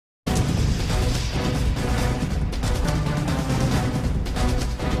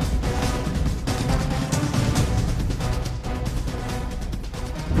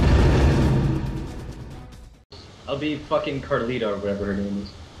I'll be fucking Carlita or whatever her name is.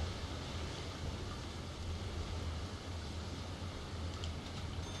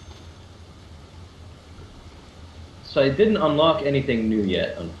 So I didn't unlock anything new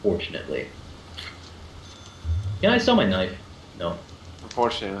yet, unfortunately. Can I sell my knife? No.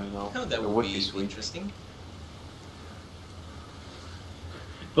 Unfortunately, no. Oh, that It would be sweet. interesting.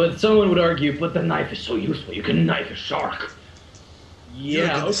 But someone would argue, but the knife is so useful, you can knife a shark. You're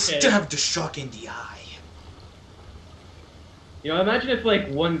Yeah, gonna okay. stab the shark in the eye. You know, imagine if, like,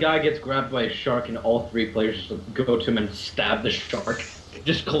 one guy gets grabbed by a shark and all three players just go to him and stab the shark.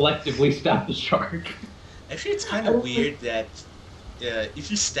 Just collectively stab the shark. Actually, it's kind of weird that if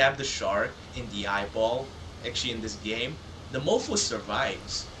you stab the shark in the eyeball, actually in this game, the Mofo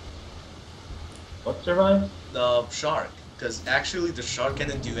survives. What survives? The shark. Because actually the shark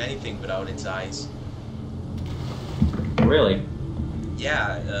cannot do anything without its eyes. Really?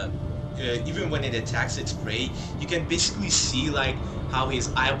 Yeah, even when it attacks its prey, you can basically see like how his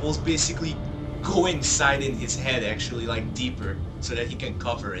eyeballs basically go inside in his head actually, like deeper, so that he can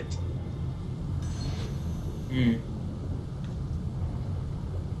cover it. Hmm.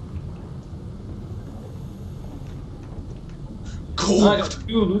 Gold! I got 2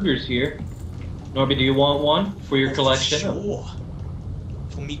 Lugers here. Norby, do you want one for your collection? Sure.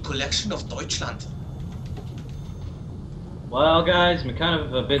 For me collection of Deutschland. Well, guys, I'm kind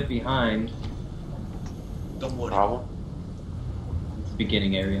of a bit behind. Don't worry. Problem? It's the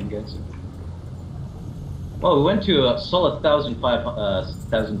beginning area, I'm guessing. Well, we went to a solid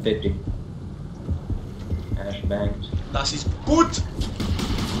 1,050. Ash banked. Das ist gut!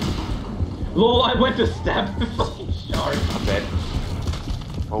 Lol, I went to stab the fucking shark. I bet.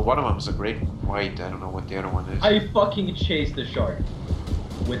 Well, one of them is a great white. I don't know what the other one is. I fucking chased the shark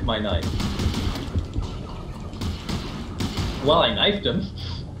with my knife. Well, I knifed him.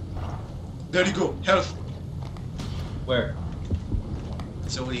 There you go, health! Where?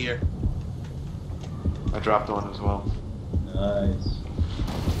 It's over here. I dropped one as well. Nice.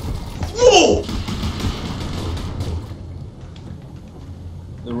 Whoa!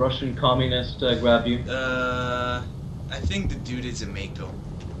 The Russian communist grabbed you. I think the dude is a Mako.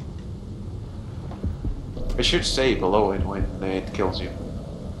 It should stay below it when it kills you.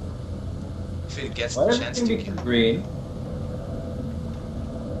 If it gets Why the does chance it to be kill. green?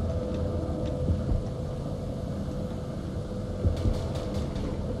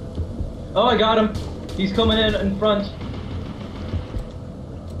 Oh, I got him. He's coming in front.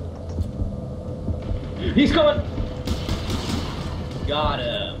 He's coming. Got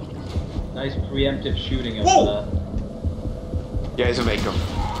him. Nice preemptive shooting of. Whoa! Yeah, he's a Mako.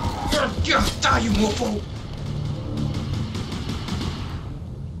 Die, you mofo!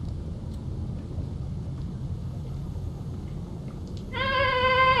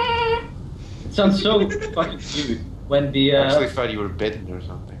 It sounds so fucking cute when the. I actually thought you were bitten or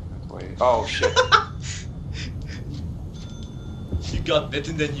something. That's why. Oh shit. You got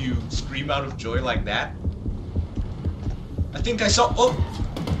bitten, then you scream out of joy like that? I think I saw. Oh!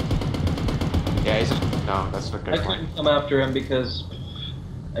 Yeah, he's a. No, that's not I good. couldn't come after him because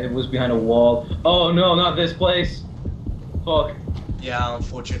I was behind a wall. Oh no, not this place. Fuck. Yeah,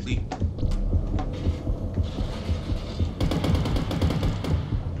 unfortunately.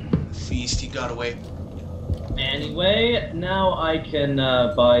 Feast, he got away. Anyway, now I can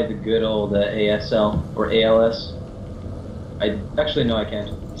buy the good old ASL or ALS. Actually no, I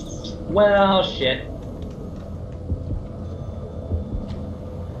can't. Well, shit.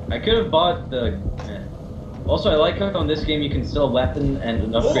 I could have bought the. Also, I like how on this game you can sell a weapon and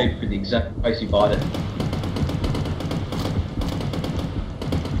an upgrade for the exact price you bought it.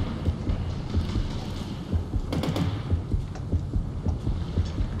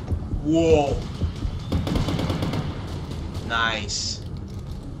 Whoa! Nice.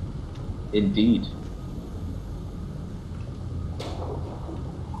 Indeed.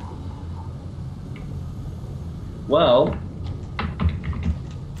 Well.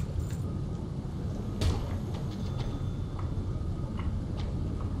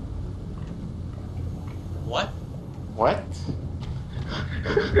 What? What?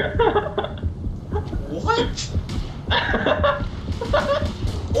 What?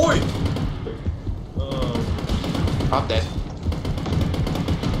 Oi! Oh. I'm dead.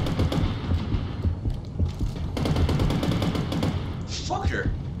 Fucker!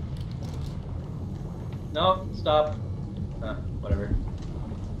 No, stop. Whatever.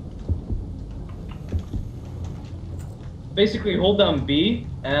 Basically, hold down B,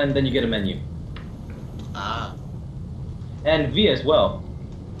 and then you get a menu. Ah. And V as well.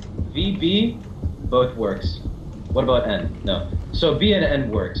 V, B, both works. What about N? No. So B and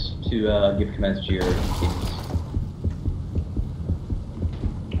N works to give commands to your teams.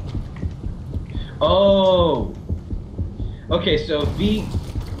 Oh. Okay, so V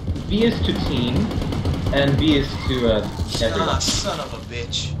is to team, and B is to everyone. Ah, son of a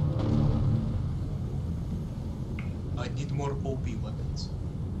bitch. I need more OP weapons.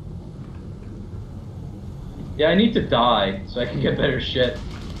 Yeah, I need to die so I can get better shit.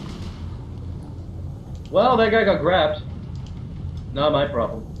 Well, that guy got grabbed. Not my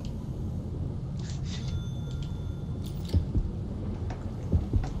problem.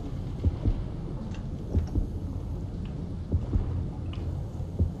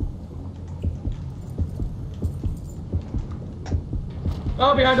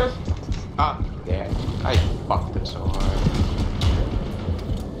 Oh, behind us! Ah, yeah. I fucked it so hard.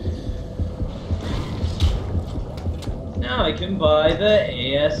 Now I can buy the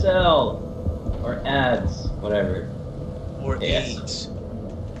ASL. Or ads, whatever. Or Yes. AIDS.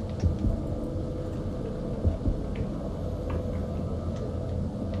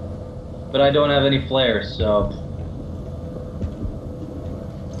 But I don't have any flares, so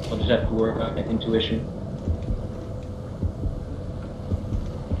I'll just have to work on my intuition.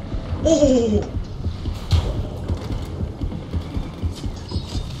 Oh!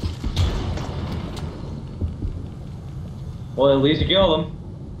 Well, at least you killed him.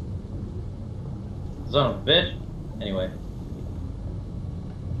 Son of a bitch. Anyway.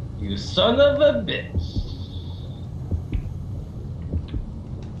 You son of a bitch.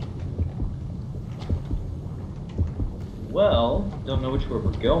 Well, don't know which way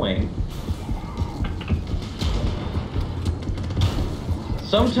we're going.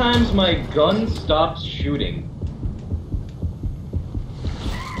 Sometimes my gun stops shooting.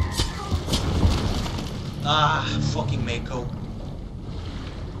 Ah, fucking Mako.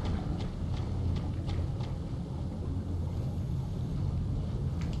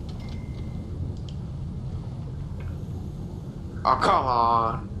 Oh, come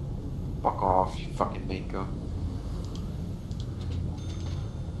on. Fuck off, you fucking Mako.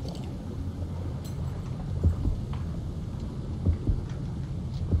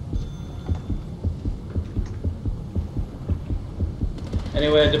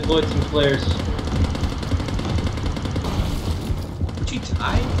 Anyway, I deployed some flares. Did you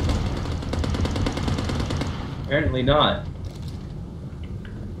die? Apparently not.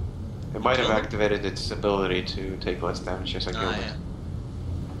 It might have activated its ability to take less damage as I killed Ah, it. yeah.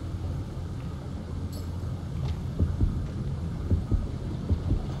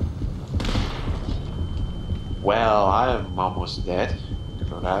 Well, I'm almost dead.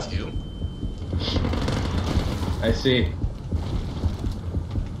 For that. You? I see.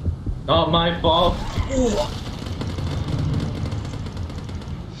 Not my fault. Ooh.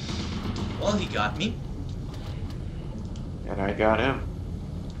 Well, he got me. And I got him.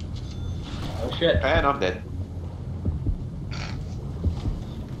 Oh shit. And I'm dead.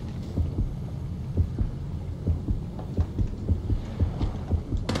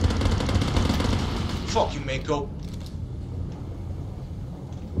 Fuck you, Mako.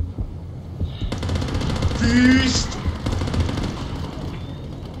 Feast!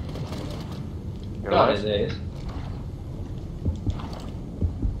 You're God, alive? his days.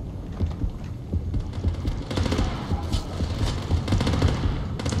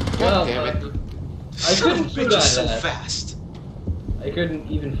 God Well, damn it. I Son of a couldn't shoot bitch at is so that. fast. I couldn't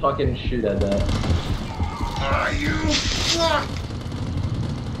even fucking shoot at that. Are you fuck?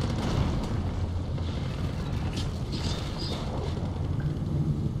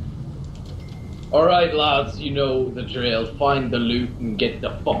 Alright lads, you know the drill. Find the loot and get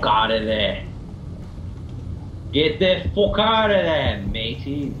the fuck out of there. Get the fuck out of there,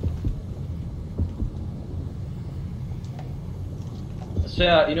 matey.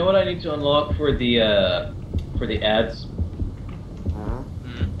 So, you know what I need to unlock for the ads? Mhm.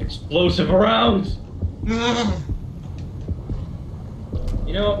 Explosive rounds!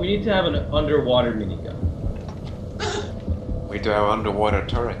 You know what, we need to have an underwater minigun. We do have underwater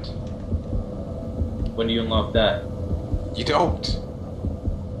turret. When do you unlock that? You don't.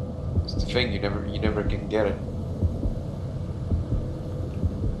 It's the thing. You never can get it.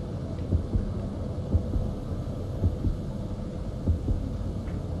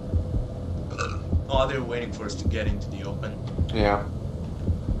 Oh, they're waiting for us to get into the open. Yeah.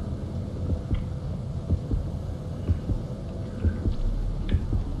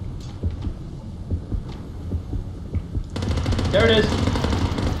 There it is!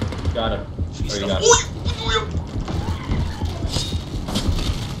 Got him. She's Or you the- got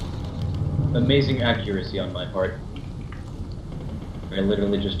him. Amazing accuracy on my part. I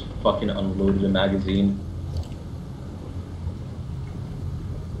literally just fucking unloaded a magazine.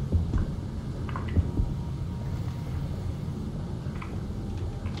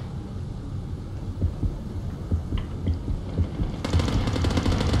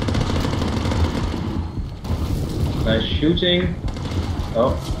 shooting.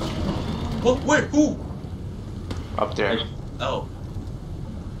 Oh. Oh, where? Who? Up there. Oh.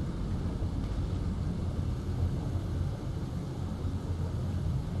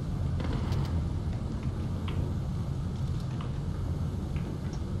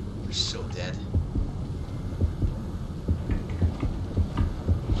 We're so dead.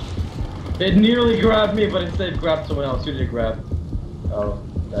 It nearly grabbed me, but instead grabbed someone else. Who did it grab? Oh,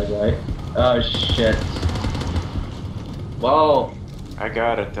 that guy. Oh, shit. Whoa. I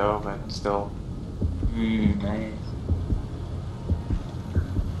got it though, but still. Nice.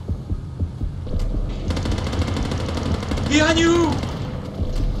 Behind you!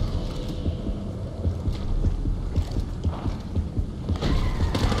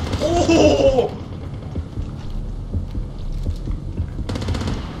 Oh!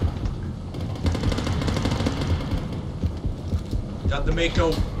 Got the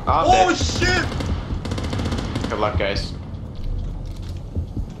Mako. I'm Oh dead. shit! Good luck, guys.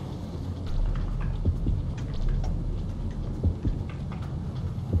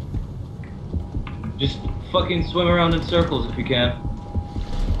 Just fucking swim around in circles if you can.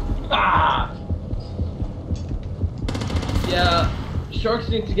 Ah! Yeah, sharks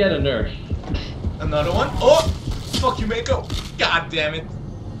need to get a nerf. Another one. Oh! Fuck you, Mako. God damn it.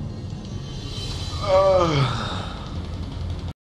 Ugh.